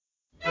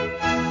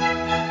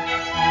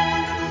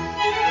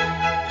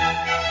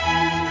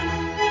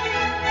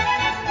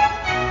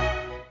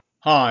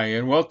Hi,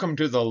 and welcome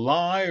to the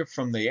Live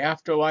from the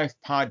Afterlife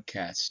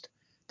podcast,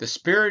 the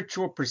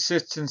Spiritual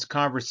Persistence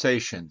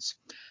Conversations,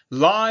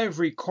 live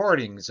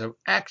recordings of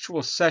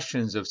actual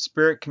sessions of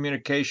spirit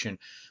communication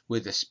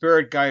with the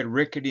spirit guide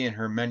Rickety and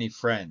her many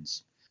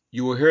friends.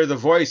 You will hear the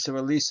voice of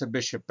Elisa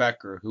Bishop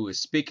Becker, who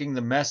is speaking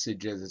the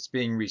message as it's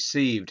being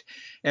received,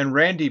 and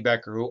Randy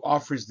Becker, who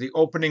offers the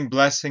opening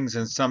blessings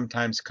and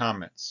sometimes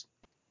comments.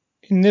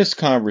 In this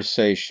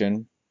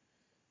conversation,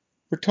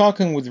 we're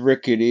talking with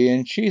Rickety,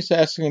 and she's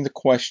asking the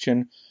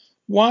question,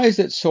 why is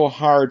it so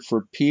hard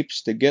for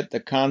peeps to get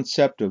the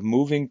concept of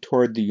moving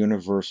toward the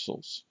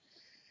universals?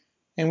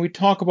 And we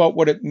talk about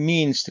what it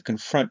means to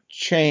confront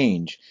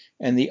change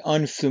and the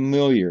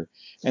unfamiliar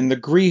and the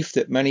grief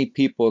that many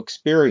people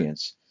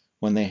experience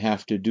when they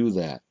have to do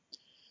that.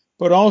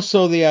 But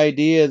also the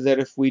idea that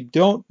if we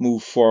don't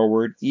move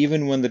forward,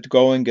 even when the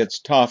going gets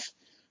tough,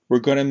 we're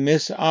going to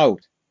miss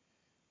out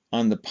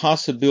on the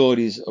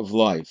possibilities of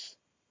life.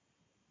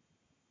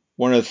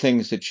 One of the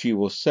things that she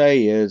will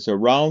say is,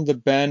 around the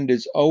bend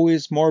is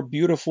always more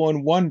beautiful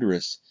and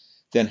wondrous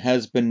than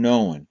has been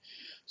known.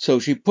 So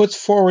she puts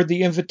forward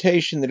the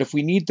invitation that if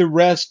we need to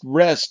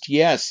rest,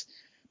 yes,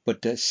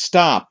 but to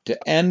stop,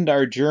 to end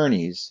our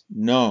journeys,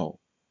 no.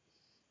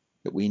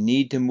 That we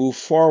need to move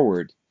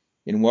forward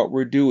in what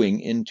we're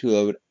doing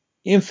into an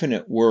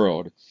infinite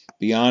world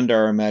beyond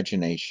our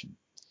imagination.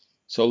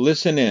 So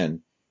listen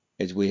in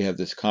as we have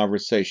this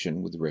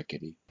conversation with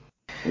Rickety.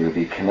 We would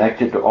be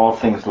connected to all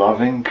things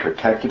loving,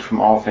 protected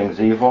from all things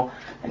evil,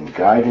 and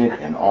guided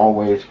and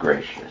always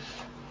gracious.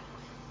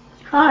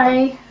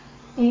 Hi,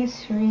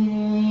 Ace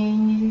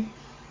reading.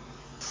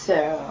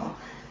 So,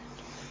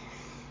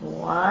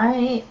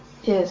 why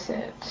is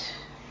it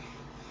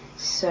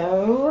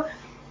so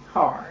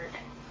hard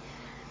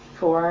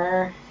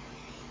for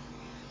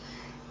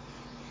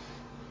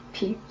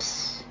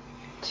peeps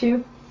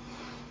to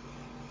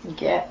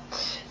get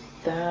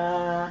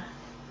the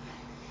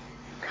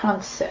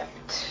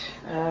concept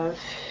of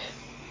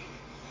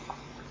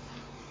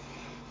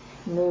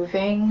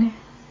moving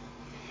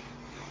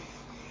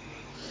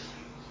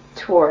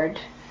toward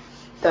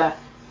the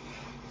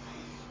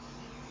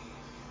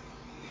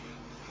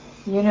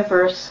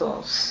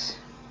universals?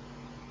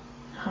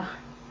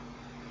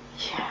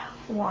 Yeah,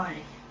 why?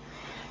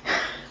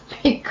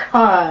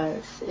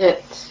 Because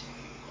it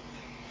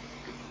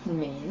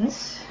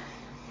means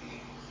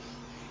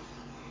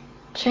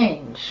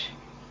change.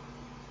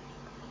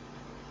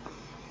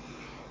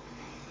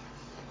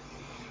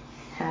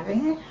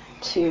 Having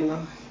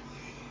to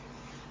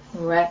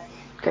let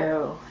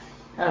go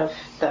of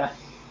the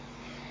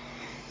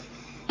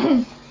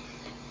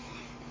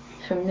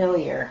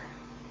familiar.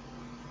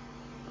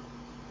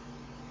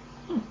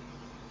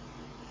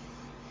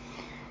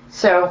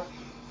 So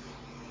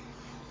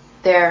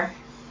there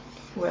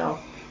will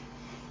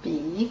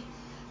be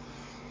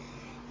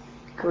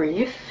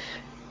grief,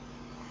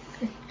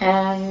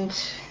 and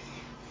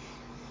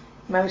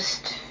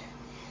most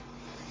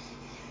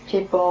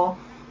people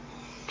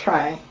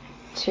try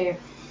to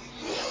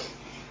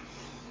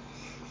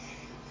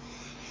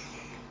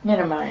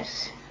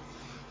minimize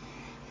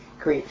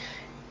grief.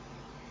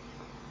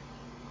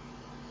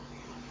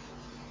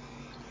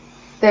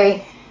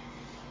 They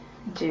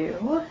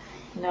do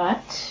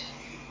not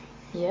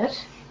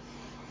yet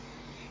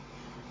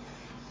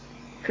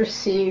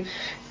perceive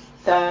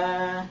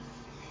the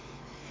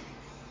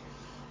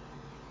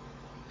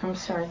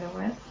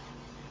what?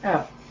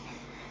 Oh,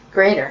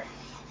 greater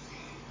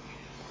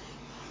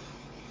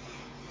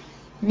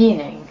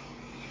meaning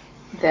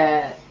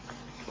that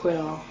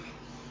will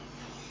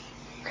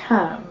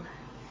come.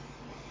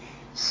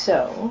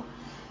 So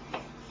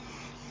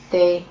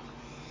they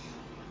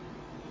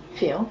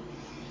feel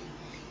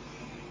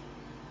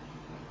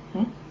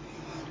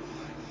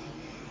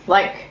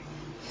like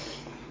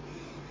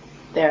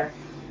there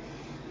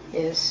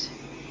is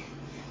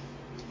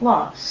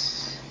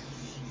loss.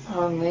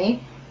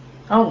 Only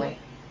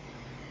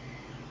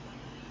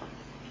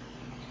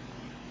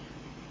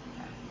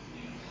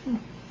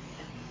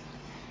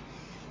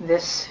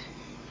this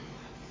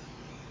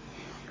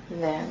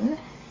then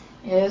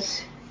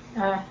is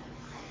a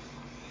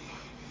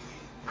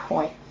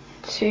point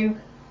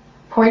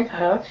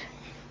of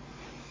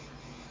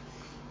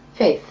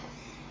faith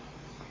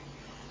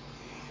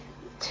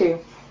to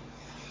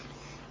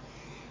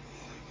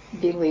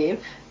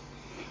believe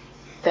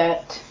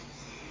that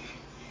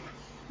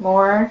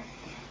more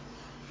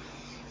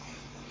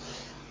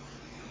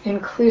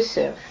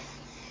inclusive,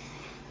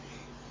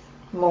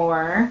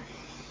 more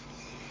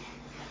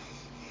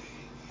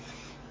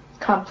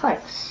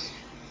complex,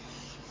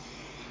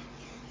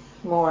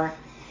 more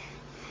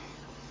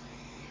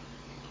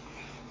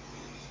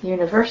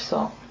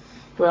universal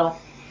will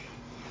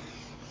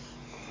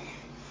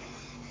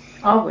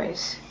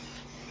always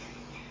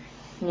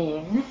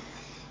mean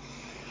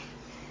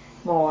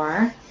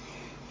more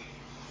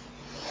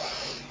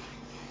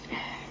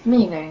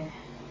meaning.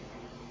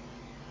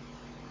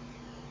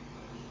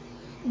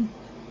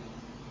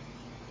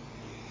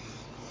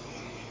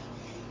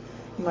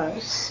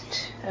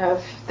 Most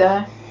of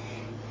the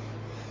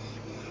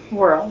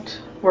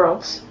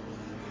worlds,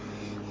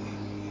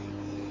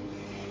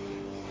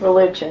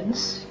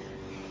 religions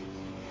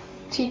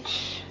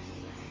teach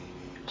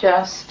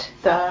just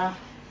the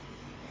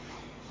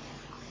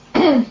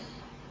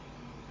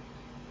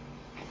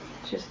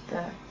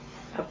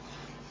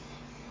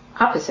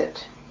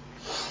opposite,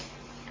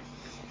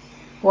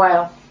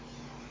 while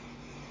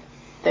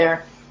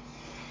their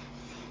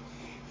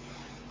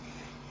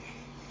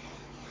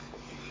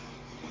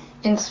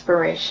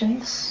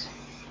inspirations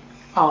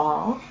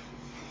all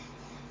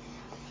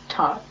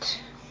taught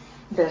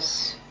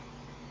this.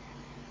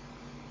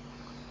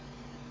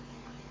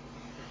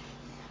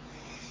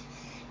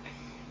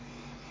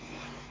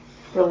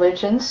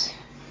 Religions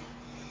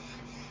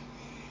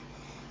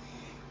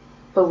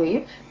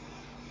believe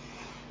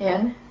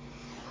in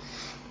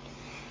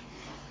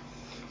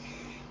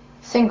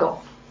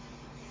single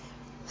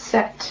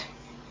sect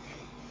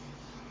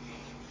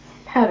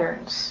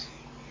patterns,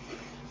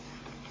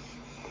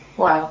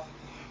 while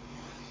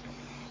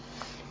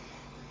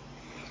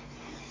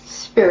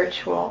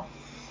spiritual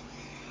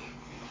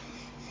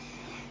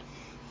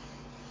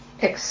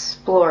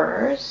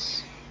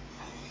explorers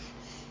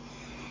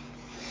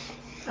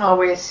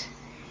always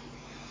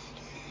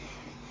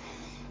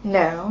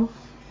know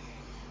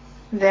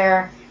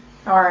there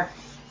are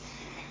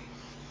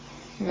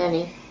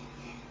many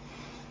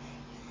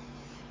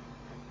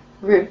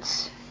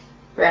routes,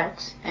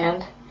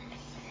 and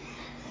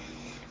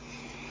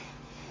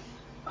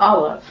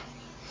all of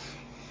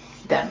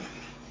them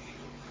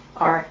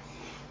are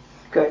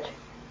good.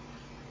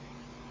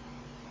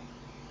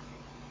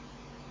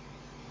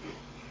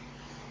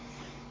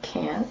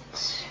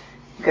 Can't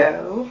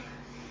go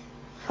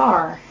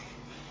far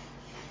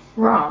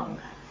wrong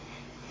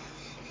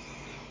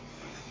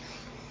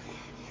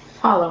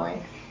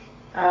following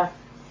a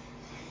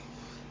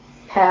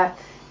path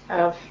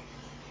of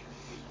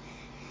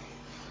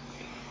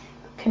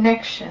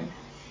connection,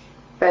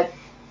 but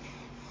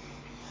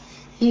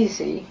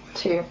easy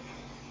to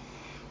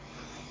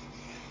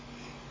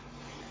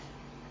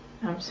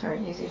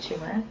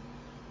what?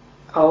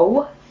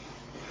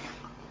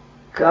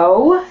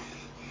 Go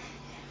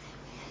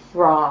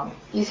wrong.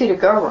 Easy to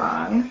go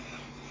wrong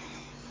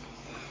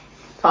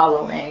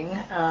following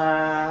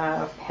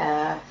a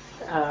path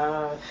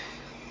of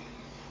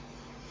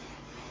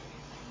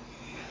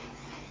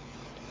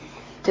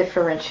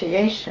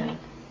differentiation.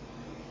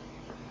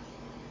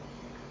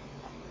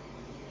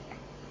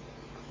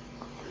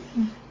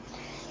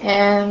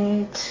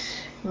 And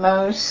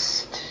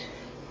most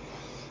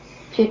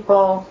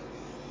people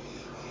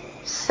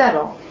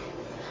settle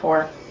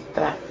for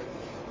the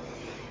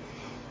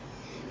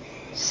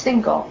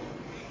single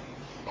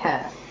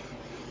path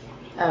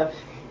of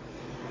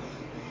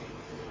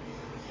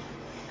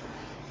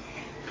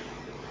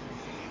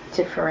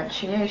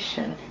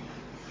differentiation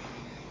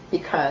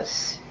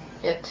because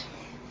it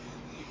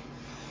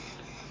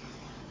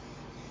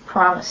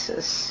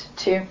promises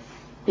to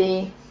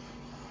be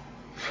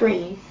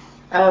free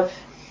of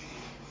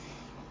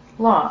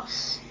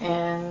loss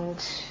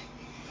and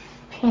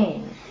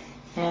pain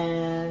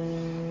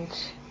and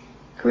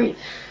grief.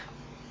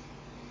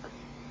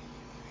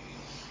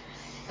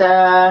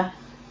 The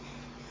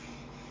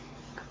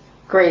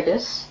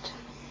greatest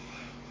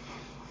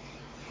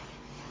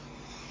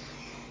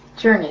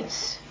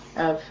journeys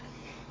of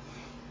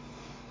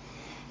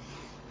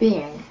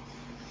being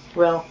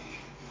will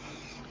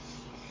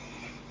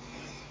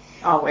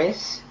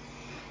always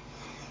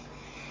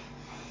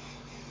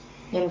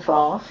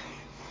involve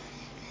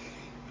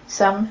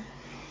some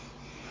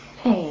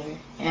pain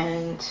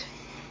and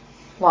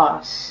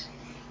loss,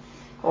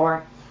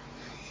 or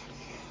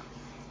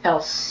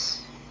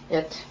else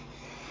it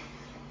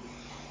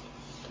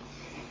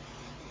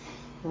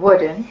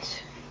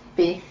wouldn't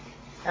be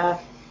a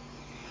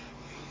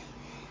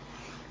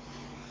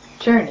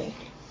journey.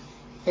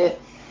 It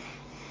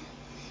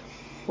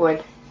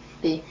would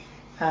be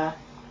a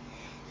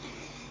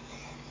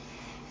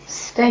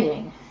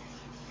staying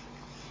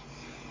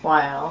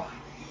while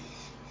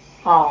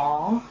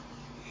all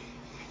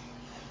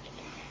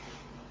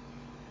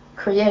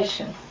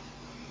creation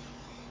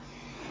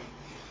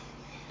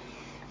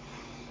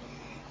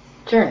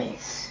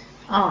journeys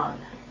on.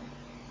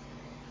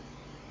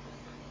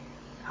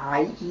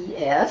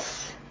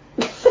 IES?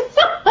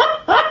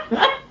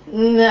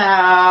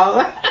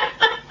 No.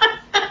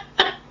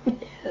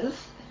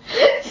 Yes.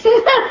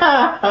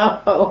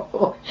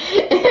 No.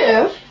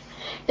 If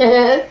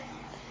it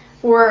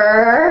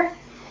were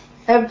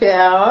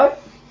about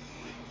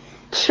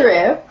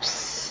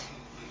trips,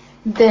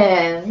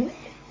 then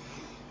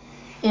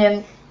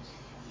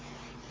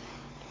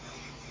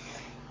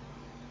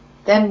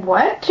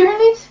what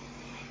journeys?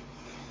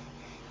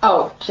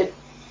 Oh,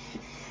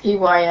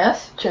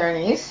 EYS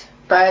journeys,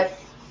 but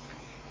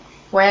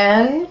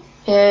when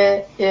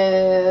it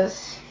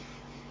is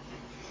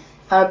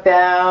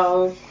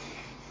about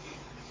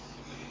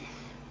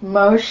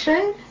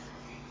motion,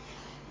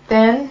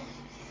 then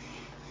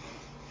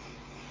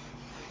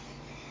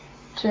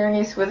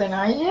journeys with an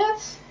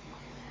IES?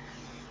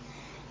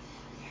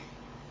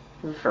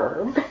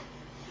 verb,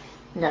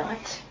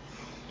 not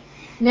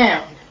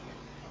noun.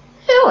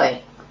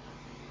 Really?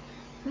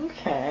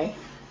 Okay.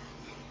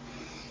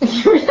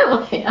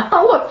 Really?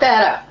 I'll look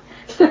that up.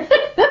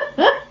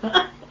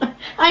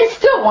 I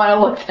still want to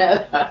look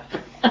that up.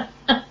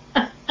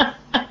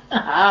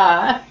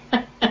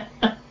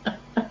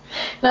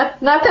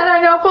 Not that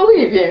I don't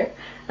believe you.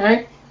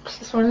 I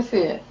just want to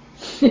see it.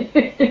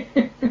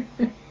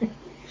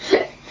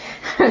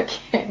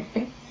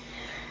 Okay.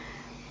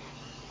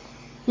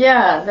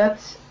 Yeah,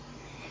 that's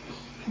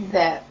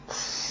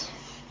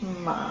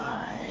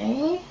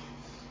my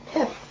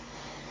pith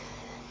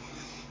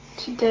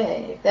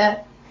today.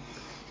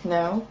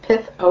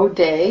 Pith O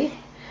day.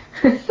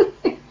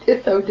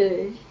 Pith O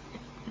day.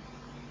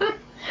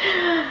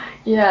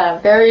 Yeah,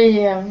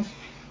 very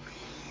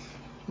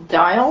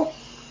dial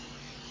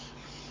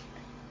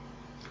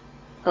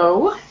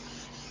O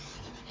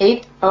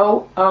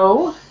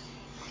 800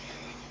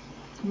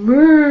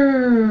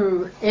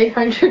 moo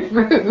 800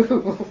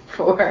 moo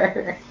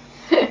for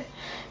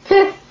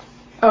Pith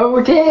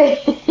O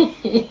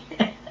day.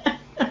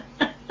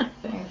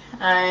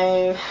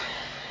 I've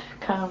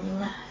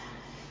come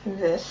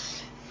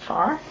this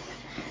far!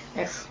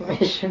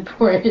 Exclamation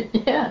point.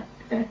 Yeah.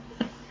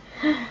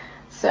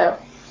 So,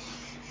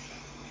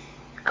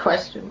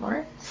 question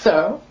mark.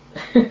 So,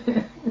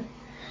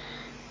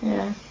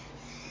 yeah.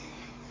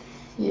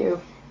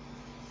 You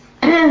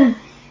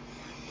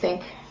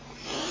think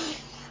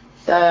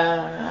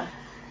the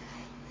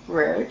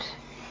road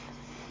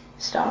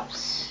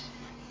stops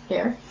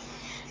here?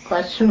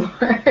 Question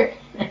mark.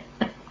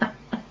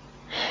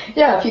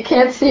 Yeah, if you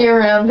can't see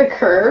around the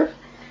curve,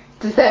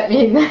 does that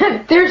mean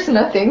that there's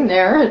nothing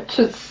there? It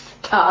just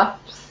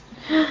stops.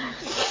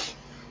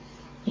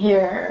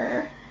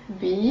 Here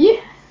be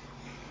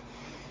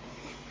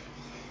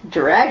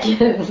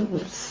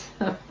dragons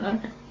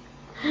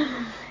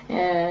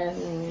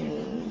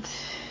and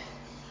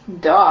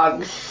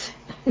dogs.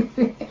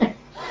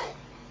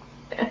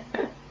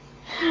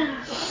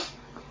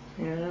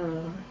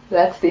 Yeah,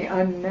 that's the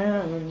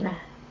unknown.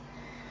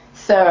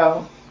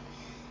 So,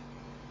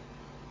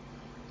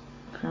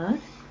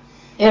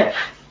 if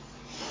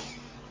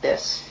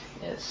this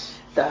is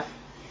the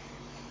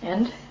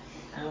end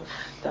of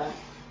the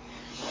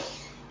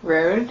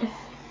road,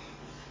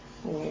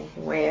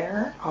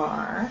 where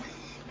are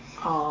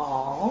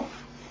all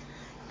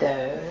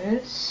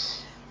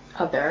those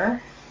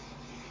other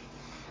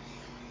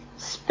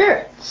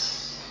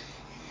spirits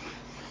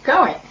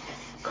going?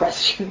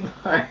 Question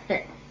mark.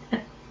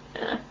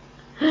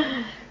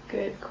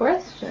 Good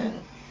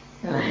question.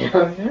 I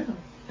don't know.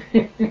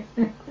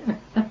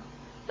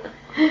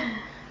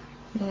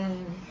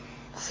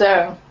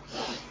 So,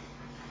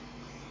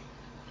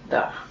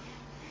 the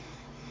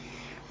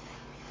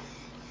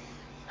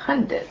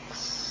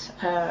pundits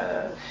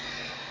of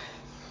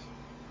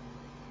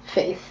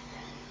faith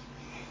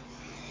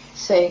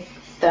say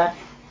that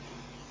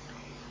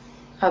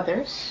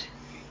others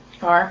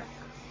are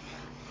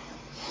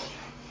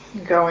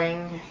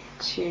going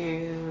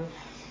to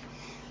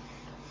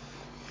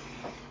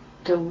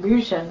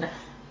delusion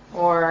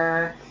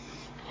or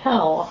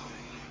hell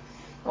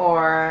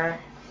or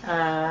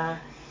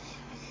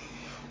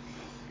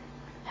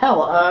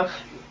hell of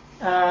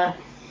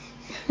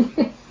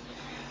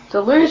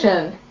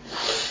delusion.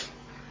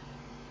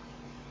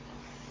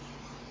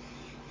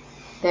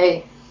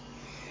 They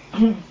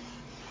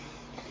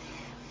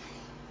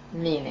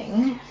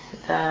meaning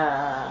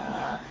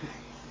the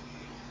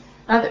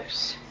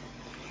others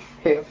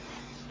who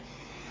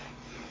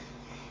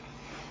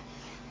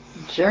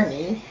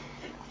journey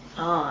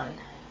on.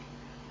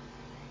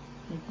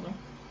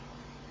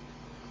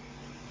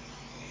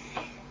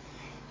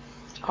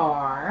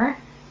 Are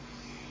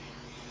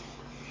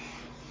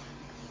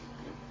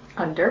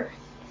under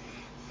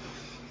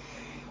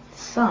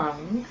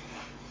some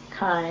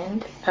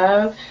kind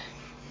of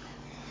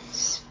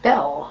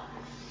spell,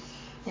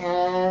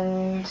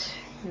 and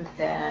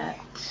that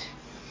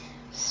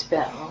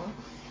spell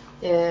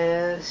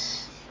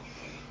is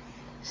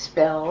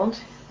spelled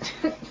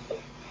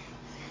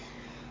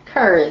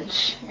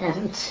courage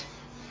and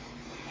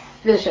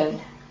vision.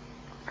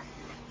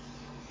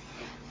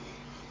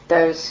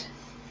 Those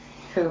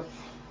who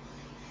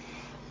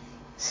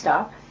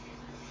stop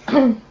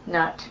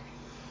not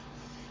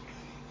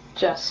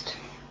just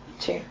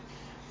to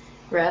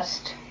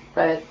rest,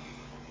 but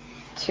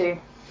to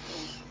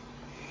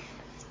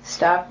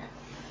stop,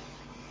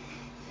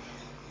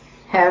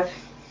 have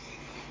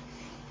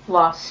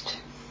lost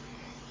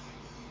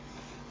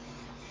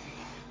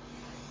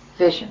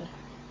vision.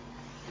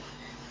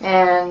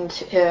 And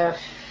if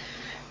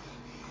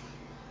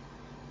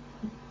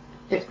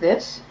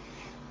this,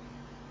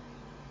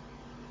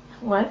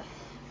 what?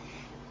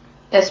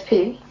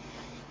 SP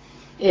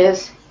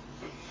is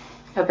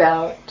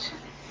about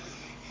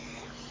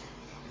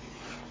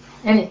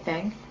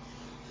anything,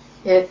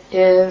 it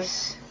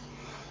is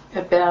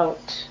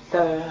about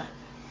the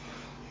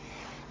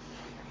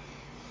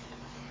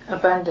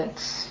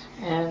abundance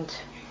and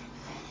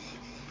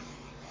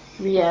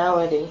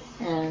reality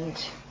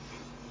and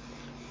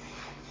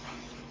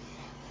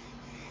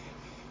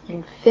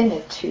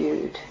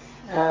infinitude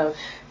of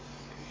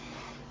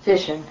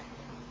vision.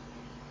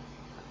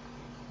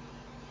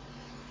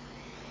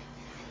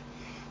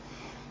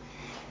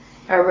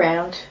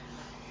 Around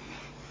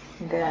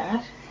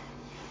that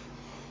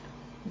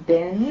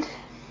bend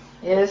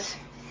is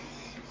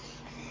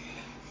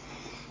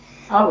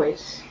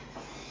always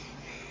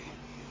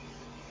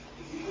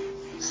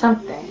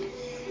something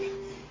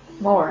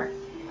more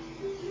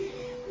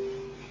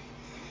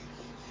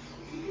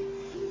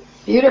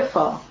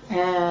beautiful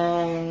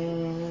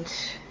and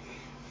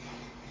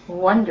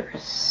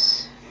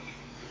wondrous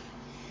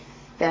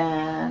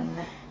than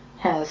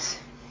has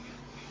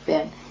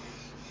been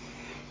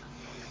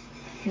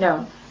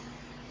known.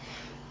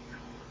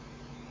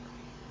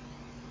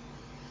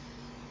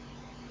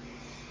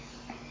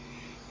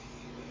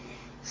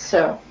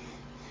 So,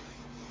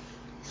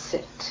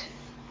 sit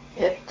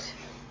it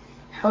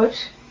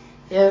out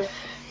if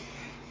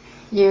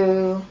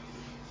you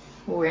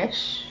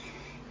wish,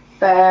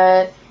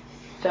 but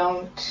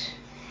don't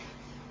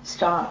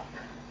stop.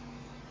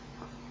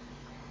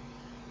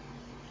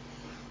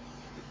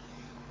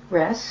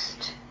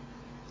 Rest,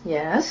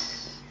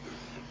 yes,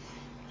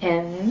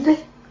 and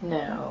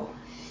no.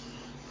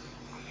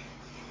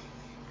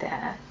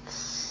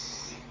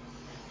 That's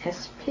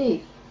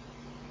SP.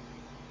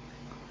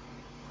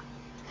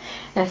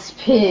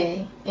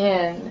 SP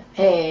in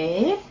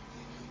a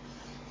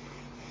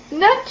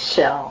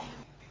nutshell.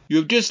 You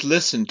have just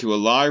listened to a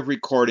live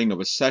recording of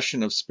a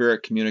session of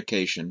spirit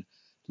communication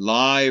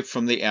live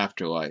from the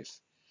afterlife.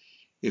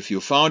 If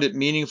you found it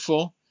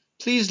meaningful,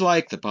 please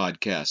like the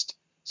podcast,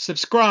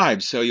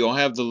 subscribe so you'll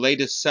have the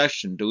latest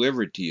session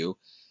delivered to you,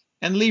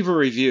 and leave a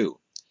review.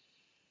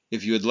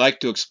 If you would like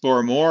to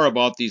explore more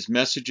about these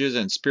messages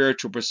and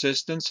spiritual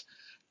persistence,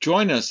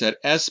 join us at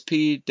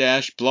sp-blog.org.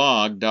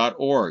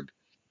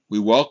 We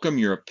welcome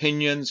your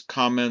opinions,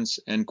 comments,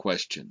 and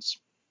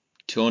questions.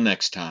 Till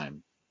next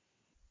time.